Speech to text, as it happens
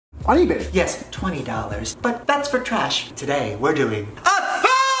on eBay. Yes, $20. But that's for trash. Today, we're doing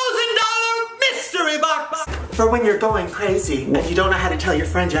 $1,000 mystery box! For when you're going crazy and you don't know how to tell your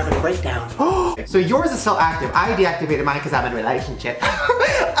friends you're having a breakdown. So yours is still active. I deactivated mine because I'm in a relationship.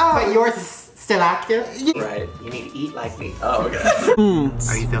 But yours is still active? Right. You need to eat like me. Oh, okay.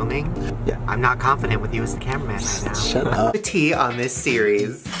 Are you filming? Yeah. I'm not confident with you as the cameraman right now. Shut up. The tea on this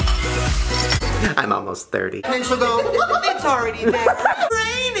series. I'm almost 30. And she'll go, it's already there. It's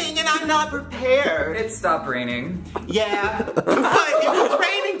raining and I'm not prepared. It stopped raining. Yeah, but it was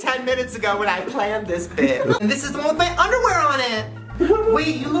raining 10 minutes ago when I planned this bit. And this is the one with my underwear on it.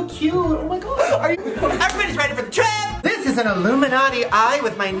 Wait, you look cute. Oh my god. Everybody's ready for the trip. This is an Illuminati eye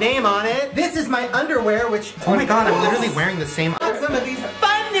with my name on it. This is my underwear, which, oh my god, I'm literally wearing the same. Some of these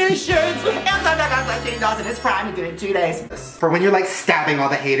fun new shirts. And Dawson, it's Prime, good in 2 days. For when you're like stabbing all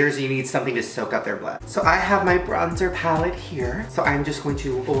the haters, you need something to soak up their blood. So I have my bronzer palette here. So I'm just going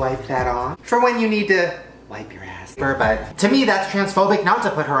to wipe that on. For when you need to wipe your ass. But to me, that's transphobic not to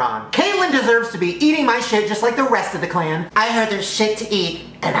put her on. Caitlyn deserves to be eating my shit just like the rest of the clan. I heard there's shit to eat,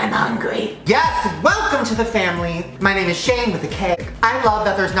 and I'm hungry. Yes, welcome to the family. My name is Shane with a K. I love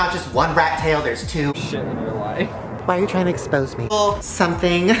that there's not just one rat tail, there's two. Shit in your life. Why are you trying to expose me?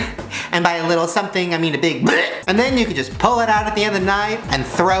 Something, and by a little something, I mean a big bleh. And then you can just pull it out at the end of the night and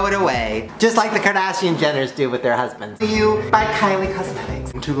throw it away. Just like the Kardashian Jenners do with their husbands. You by Kylie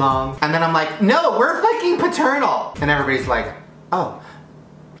Cosmetics. Too long. And then I'm like, no, we're fucking paternal. And everybody's like, oh,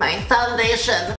 my foundation.